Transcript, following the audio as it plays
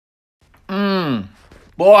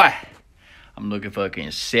Boy, I'm looking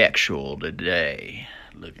fucking sexual today.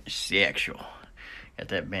 Looking sexual. Got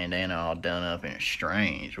that bandana all done up in a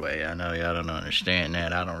strange way. I know y'all don't understand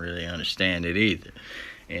that. I don't really understand it either.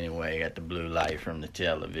 Anyway, got the blue light from the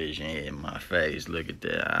television in my face. Look at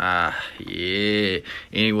that. Yeah.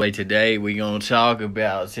 Anyway, today we gonna talk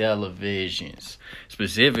about televisions.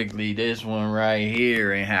 Specifically this one right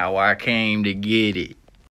here and how I came to get it.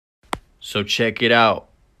 So check it out,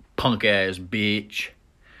 punk ass bitch.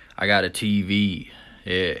 I got a TV.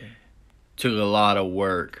 Yeah. Took a lot of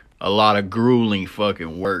work. A lot of grueling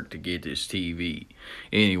fucking work to get this TV.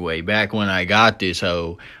 Anyway, back when I got this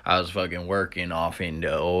hoe, I was fucking working off in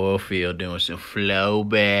the oil field doing some flow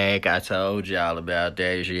back. I told y'all about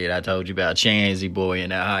that shit. I told you about Chansey Boy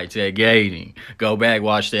and that high-tech gating. Go back,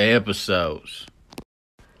 watch the episodes.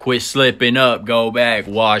 Quit slipping up, go back,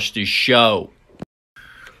 watch the show.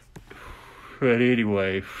 But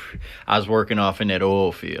anyway, I was working off in that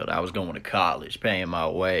oil field. I was going to college, paying my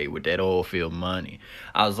way with that oil field money.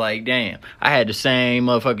 I was like, damn, I had the same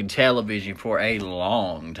motherfucking television for a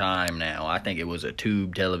long time now. I think it was a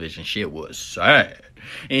tube television. Shit was sad.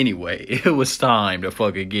 Anyway, it was time to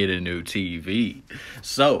fucking get a new TV.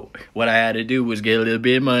 So, what I had to do was get a little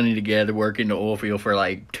bit of money together, work in the oil field for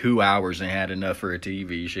like 2 hours and had enough for a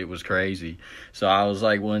TV. Shit was crazy. So I was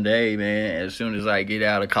like, one day, man, as soon as I get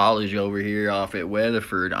out of college over here off at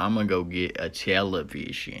Weatherford, I'm gonna go get a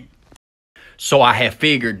television. So I had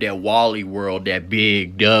figured that Wally World, that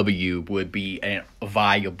big W, would be a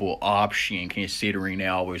viable option considering they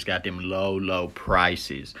always got them low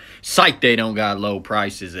prices. Psych, they don't got low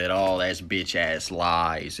prices at all. That's bitch-ass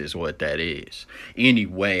lies is what that is.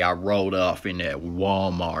 Anyway, I rolled off in that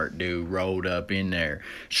Walmart, dude. Rolled up in there.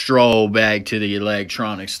 Strolled back to the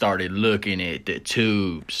electronics, started looking at the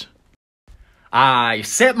tubes. I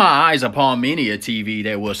set my eyes upon many a TV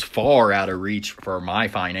that was far out of reach for my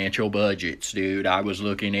financial budgets, dude. I was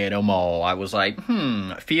looking at them all. I was like,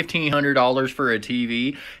 $1,500 for a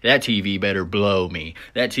TV? That TV better blow me.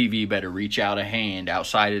 That TV better reach out a hand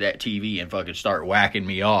outside of that TV and fucking start whacking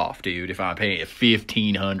me off, dude, if I'm paying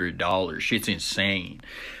 $1,500. Shit's insane.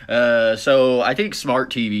 So I think smart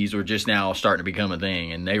TVs were just now starting to become a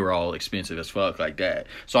thing, and they were all expensive as fuck like that.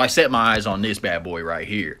 So I set my eyes on this bad boy right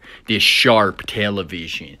here. This Sharp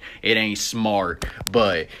television. It ain't smart,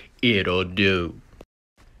 but it'll do.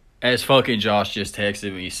 As fucking Josh just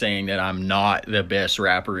texted me saying that I'm not the best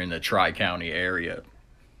rapper in the Tri-County area.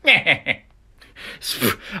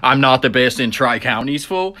 I'm not the best in Tri-Counties,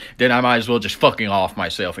 fool? Then I might as well just fucking off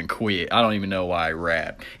myself and quit. I don't even know why I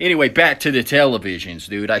rap. Anyway, back to the televisions,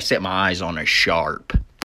 dude. I set my eyes on a Sharp.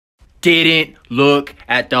 Didn't look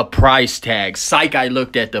at the price tag. Psych, I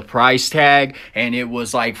looked at the price tag, and it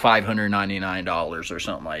was like $599 or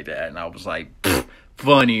something like that. And I was like,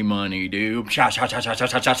 funny money, dude. Shelled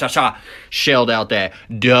out that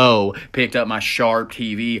dough, picked up my Sharp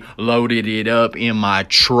TV, loaded it up in my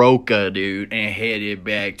troca, dude, and headed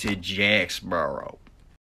back to Jacksboro.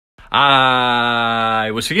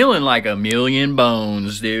 I was feeling like a million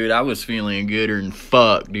bones, dude. I was feeling gooder than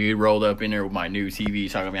fuck, dude. Rolled up in there with my new TV,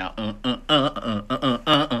 talking about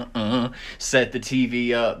set the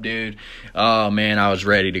TV up, dude. Oh man, I was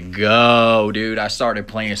ready to go, dude. I started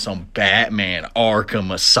playing some Batman Arkham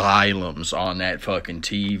Asylums on that fucking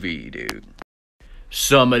TV, dude.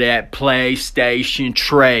 Some of that PlayStation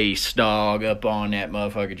Trace, dog, up on that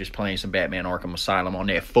motherfucker, just playing some Batman Arkham Asylum on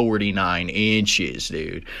that 49 inches,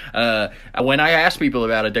 dude. When I asked people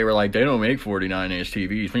about it, they were like, they don't make 49-inch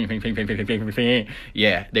TVs.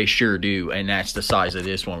 Yeah, they sure do, and that's the size of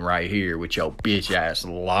this one right here with your bitch-ass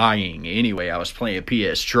lying. Anyway, I was playing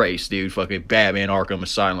PS Trace, dude, fucking Batman Arkham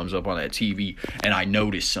Asylums up on that TV, and I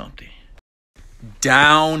noticed something.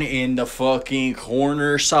 Down in the fucking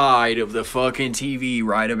corner side of the fucking TV,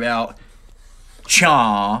 right about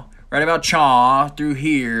through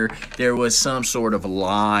here, there was some sort of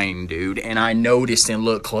line, dude. And I noticed and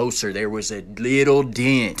looked closer, there was a little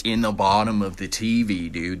dent in the bottom of the TV,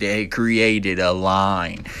 dude. They created a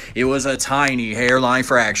line. It was a tiny hairline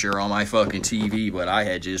fracture on my fucking TV, but I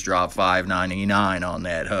had just dropped $5.99 on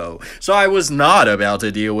that hoe. So I was not about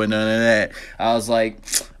to deal with none of that. I was like,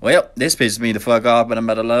 well, this pisses me the fuck off, but I'm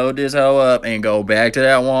about to load this hoe up and go back to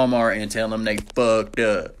that Walmart and tell them they fucked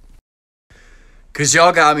up. Cause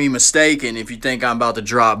y'all got me mistaken if you think I'm about to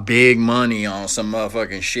drop big money on some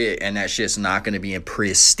motherfucking shit and that shit's not gonna be in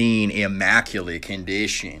pristine, immaculate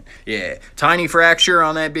condition. Yeah, tiny fracture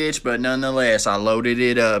on that bitch, but nonetheless, I loaded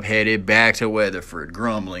it up, headed back to Weatherford,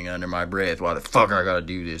 grumbling under my breath, why the fuck I gotta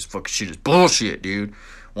do this? Fucking shit is bullshit, dude.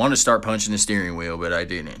 Wanted to start punching the steering wheel, but I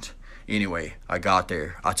didn't. Anyway, I got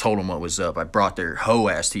there. I told them what was up. I brought their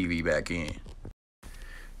hoe-ass TV back in.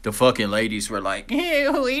 The fucking ladies were like,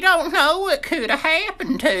 "Yeah, we don't know what could have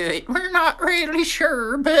happened to it. We're not really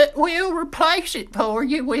sure, but we'll replace it for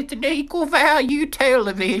you with an equal value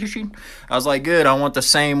television." I was like, good, I want the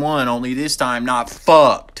same one, only this time not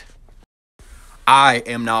fucked. I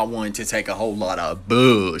am not one to take a whole lot of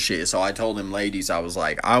bullshit. So I told them ladies, I was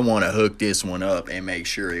like, I want to hook this one up and make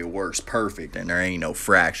sure it works perfect and there ain't no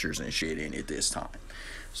fractures and shit in it this time.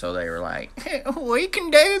 So they were like, "We can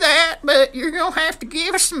do that, but you're going to have to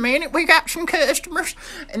give us a minute. We got some customers.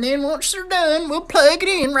 And then once they're done, we'll plug it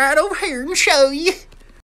in right over here and show you."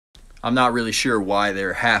 I'm not really sure why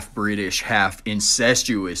they're half British, half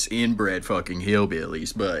incestuous, inbred fucking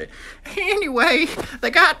hillbillies, but anyway, they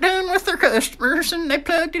got done with their customers and they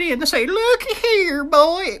plugged it in. They say, "Looky here,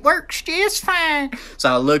 boy, it works just fine." So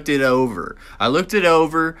I looked it over. I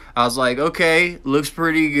was like, okay, looks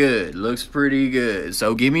pretty good.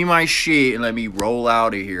 So give me my shit and let me roll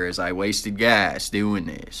out of here as I wasted gas doing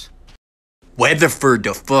this. Weatherford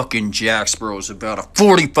to fucking Jacksboro is about a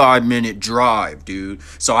 45-minute drive, dude.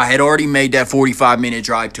 So I had already made that 45-minute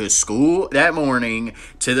drive to school that morning,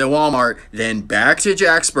 to the Walmart, then back to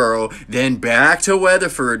Jacksboro, then back to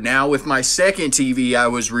Weatherford. Now with my second TV, I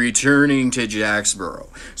was returning to Jacksboro.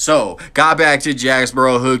 So, got back to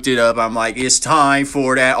Jacksboro, hooked it up. I'm like, it's time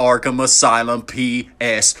for that Arkham Asylum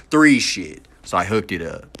PS3 shit. So I hooked it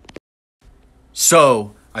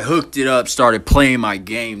up. Started playing my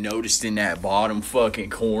game, noticed in that bottom fucking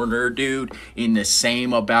corner, dude, in the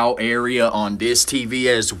same about area on this TV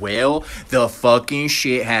as well, the fucking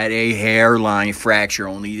shit had a hairline fracture,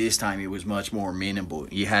 only this time it was much more minimal.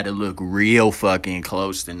 You had to look real fucking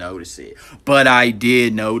close to notice it. But I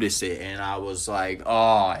did notice it, and I was like,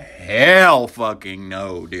 oh, hell fucking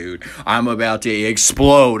no, dude. I'm about to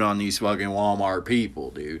explode on these fucking Walmart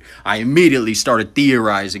people, dude. I immediately started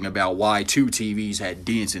theorizing about why two TVs had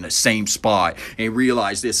dents in the same spot and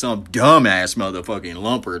realized that some dumbass motherfucking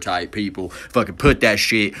lumper type people fucking put that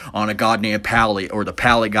shit on a goddamn pallet, or the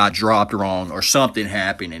pallet got dropped wrong, or something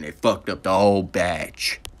happened and it fucked up the whole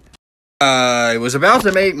batch. I was about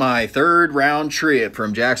to make my third round trip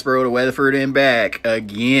from Jacksboro to Weatherford and back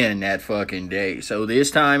again that fucking day. So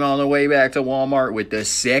this time on the way back to Walmart with the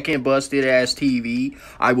second busted ass TV,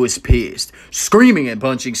 I was pissed. Screaming and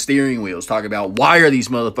punching steering wheels, talking about why are these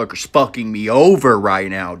motherfuckers fucking me over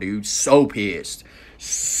right now, dude? So pissed.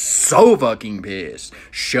 So fucking pissed.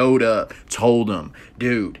 Showed up, told them,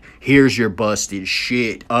 dude, here's your busted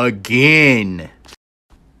shit again.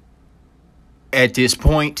 At this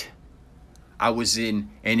point, I was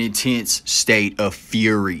in an intense state of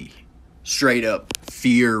fury. Straight up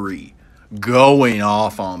fury. Going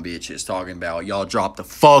off on bitches, talking about y'all dropped the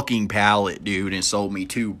fucking pallet, dude, and sold me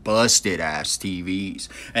two busted ass TVs.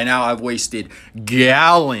 And now I've wasted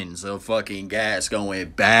gallons of fucking gas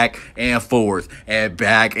going back and forth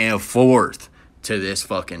to this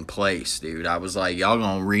fucking place, dude. I was like, y'all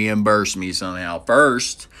gonna reimburse me somehow.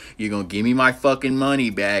 First, you're gonna give me my fucking money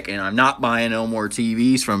back, and I'm not buying no more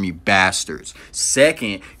TVs from you bastards.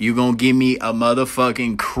 Second, you're gonna give me a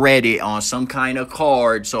motherfucking credit on some kind of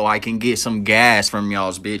card so I can get some gas from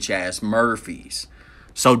y'all's bitch ass Murphys.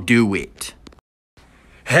 So do it.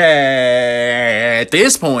 Hey, at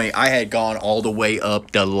this point, I had gone all the way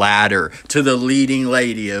up the ladder to the leading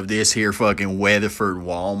lady of this here fucking Weatherford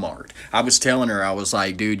Walmart. I was telling her, I was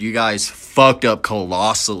like, dude, you guys fucked up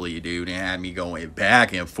colossally, dude, and had me going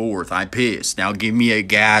back and forth. I'm pissed. Now give me a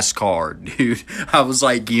gas card, dude. I was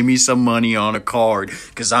like, give me some money on a card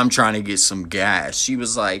because I'm trying to get some gas. She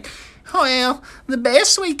was like, well, the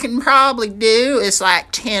best we can probably do is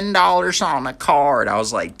like $10 on a card. I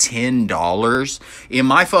was like, $10? In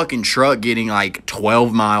my fucking truck getting like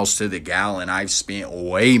 12 miles to the gallon, I've spent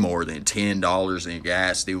way more than $10 in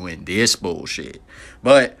gas doing this bullshit.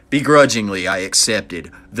 But begrudgingly, I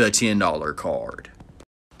accepted the $10 card.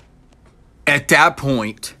 At that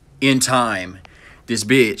point in time, this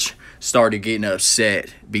bitch started getting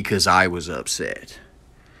upset because I was upset.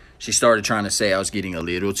 She started trying to say I was getting a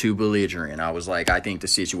little too belligerent. I was like, I think the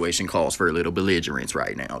situation calls for a little belligerence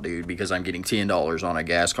right now, dude, because I'm getting $10 on a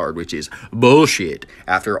gas card, which is bullshit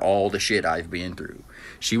after all the shit I've been through.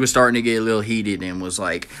 She was starting to get a little heated and was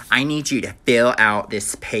like, I need you to fill out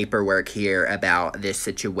this paperwork here about this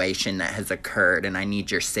situation that has occurred, and I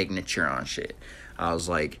need your signature on shit. I was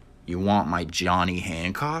like, you want my Johnny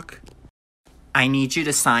Hancock? I need you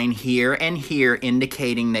to sign here and here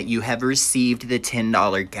indicating that you have received the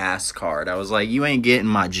 $10 gas card. I was like, you ain't getting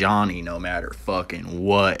my Johnny no matter fucking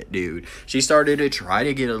what, dude. She started to try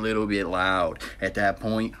to get a little bit loud. At that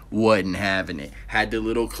point, wasn't having it. Had the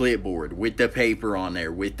little clipboard with the paper on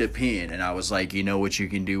there, with the pen. And I was like, you know what you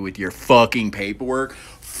can do with your fucking paperwork?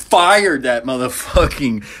 fired that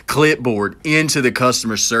motherfucking clipboard into the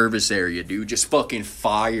customer service area, dude. Just fucking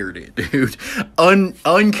fired it, dude.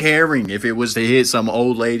 Uncaring if it was to hit some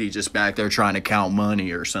old lady just back there trying to count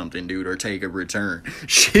money or something, dude, or take a return.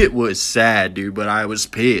 Shit was sad, dude, but I was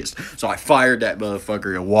pissed. So I fired that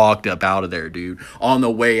motherfucker and walked up out of there, dude. On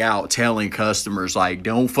the way out, telling customers, like,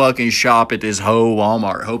 don't fucking shop at this hoe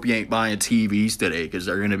Walmart. Hope you ain't buying TVs today, because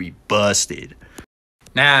they're gonna be busted.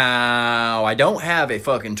 Now, I don't have a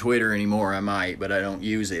fucking Twitter anymore. I might, but I don't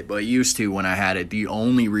use it. But used to when I had it. The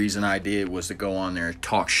only reason I did was to go on there and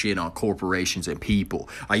talk shit on corporations and people.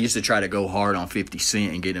 I used to try to go hard on 50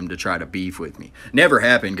 Cent and get him to try to beef with me. Never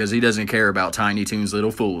happened, because he doesn't care about Tiny Toons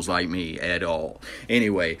Little Fools like me at all.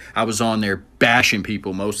 Anyway, I was on there bashing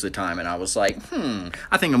people most of the time, and I was like,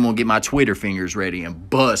 I think I'm gonna get my Twitter fingers ready and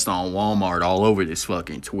bust on Walmart all over this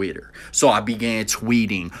fucking Twitter. So I began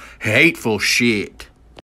tweeting hateful shit.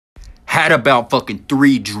 Had about fucking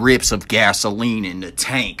 3 drips of gasoline in the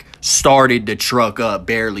tank. Started the truck up,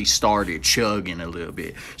 barely started chugging a little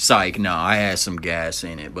bit. Psych, no, I had some gas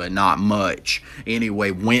in it, but not much.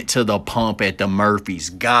 Anyway, went to the pump at the Murphy's,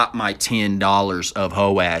 got my $10 of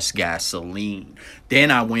hoe-ass gasoline.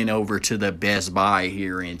 Then I went over to the Best Buy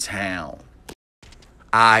here in town.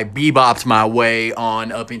 I bebopped my way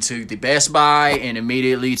on up into the Best Buy and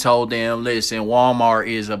immediately told them, listen, Walmart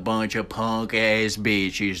is a bunch of punk-ass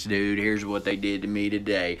bitches, dude. Here's what they did to me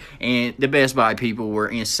today. And the Best Buy people were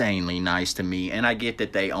insanely nice to me. And I get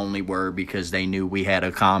that they only were because they knew we had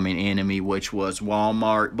a common enemy, which was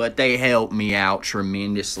Walmart. But they helped me out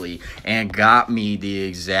tremendously and got me the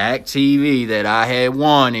exact TV that I had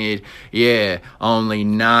wanted. Yeah, only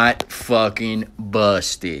not fucking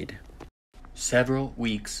busted. Several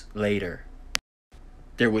weeks later,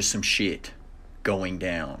 there was some shit going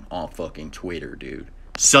down on fucking Twitter, dude.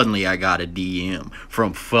 Suddenly I got a DM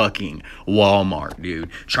from fucking Walmart,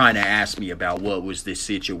 dude, trying to ask me about what was the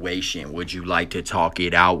situation. Would you like to talk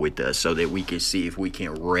it out with us so that we can see if we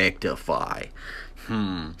can rectify?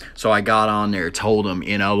 So I got on there, told them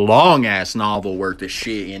in a long-ass novel worth of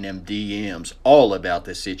shit in them DMs all about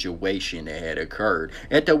the situation that had occurred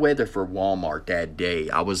at the Weather for Walmart that day.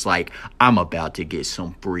 I was like, I'm about to get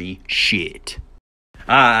some free shit.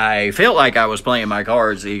 I felt like I was playing my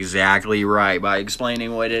cards exactly right by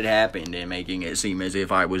explaining what had happened and making it seem as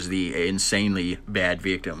if I was the insanely bad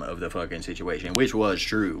victim of the fucking situation, which was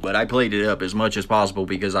true. But I played it up as much as possible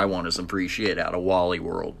because I wanted some free shit out of Wally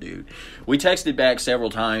World, dude. We texted back several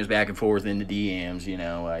times, back and forth in the DMs, you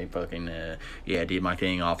know. I fucking, did my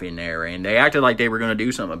thing off in there. And they acted like they were going to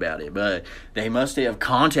do something about it. But they must have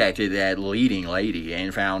contacted that leading lady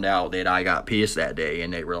and found out that I got pissed that day.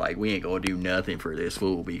 And they were like, we ain't going to do nothing for this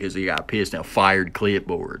fool because he got pissed and fired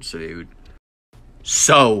clipboards, dude.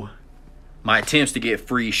 So, my attempts to get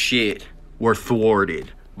free shit were thwarted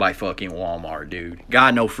by fucking Walmart, dude.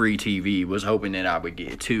 Got no free TV. Was hoping that I would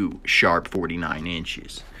get 2 sharp 49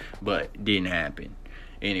 inches. But didn't happen.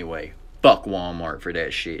 Anyway, fuck Walmart for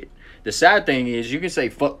that shit. The sad thing is, you can say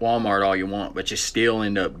fuck Walmart all you want, but you still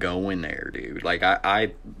end up going there, dude. Like,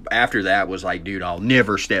 I after that was like, dude, I'll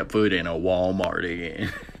never step foot in a Walmart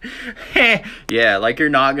again. Yeah, like, you're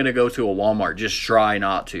not gonna go to a Walmart. Just try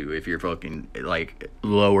not to if you're fucking, like,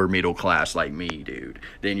 lower middle class like me, dude.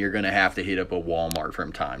 Then you're gonna have to hit up a Walmart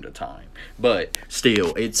from time to time. But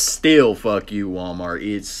still, it's still fuck you, Walmart.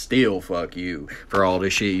 It's still fuck you for all the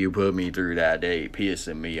shit you put me through that day,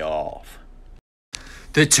 pissing me off.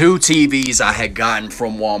 The 2 TVs I had gotten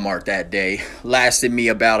from Walmart that day lasted me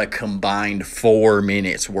about a combined 4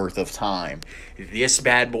 minutes worth of time. This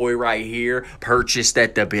bad boy right here, purchased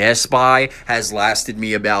at the Best Buy, has lasted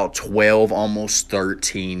me about 12, almost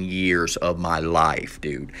 13 years of my life,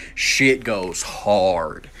 dude. Shit goes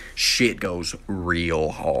hard. Shit goes real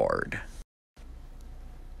hard.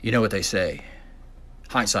 You know what they say?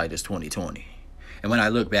 Hindsight is 20/20. And when I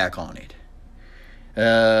look back on it,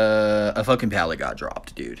 a fucking pallet got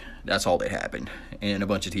dropped, dude. That's all that happened. And a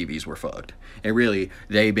bunch of TVs were fucked. And really,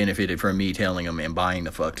 they benefited from me telling them and buying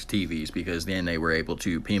the fucked TVs, because then they were able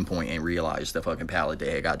to pinpoint and realize the fucking pallet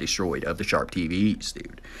that had got destroyed of the sharp TVs,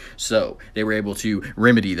 dude. So, they were able to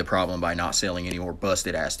remedy the problem by not selling any more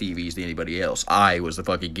busted ass TVs to anybody else. I was the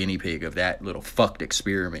fucking guinea pig of that little fucked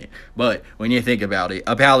experiment. But when you think about it,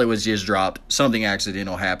 a pallet was just dropped, something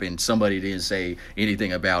accidental happened, somebody didn't say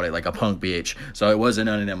anything about it, like a punk bitch. So it wasn't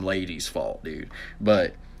none of them ladies' fault, dude.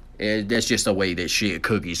 But that's just the way that shit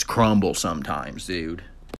cookies crumble sometimes, dude.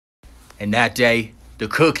 And that day, the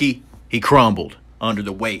cookie, he crumbled under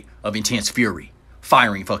the weight of intense fury,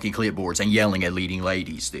 firing fucking clipboards and yelling at leading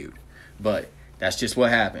ladies, dude. But that's just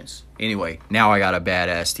what happens. Anyway, now I got a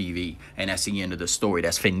badass TV, and that's the end of the story.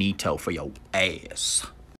 That's finito for your ass.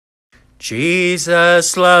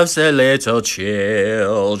 Jesus loves the little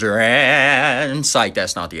children. Psych,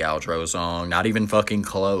 that's not the outro song. Not even fucking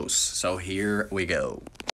close. So here we go.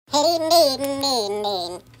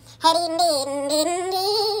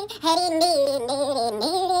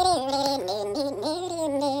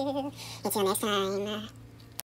 Until next time.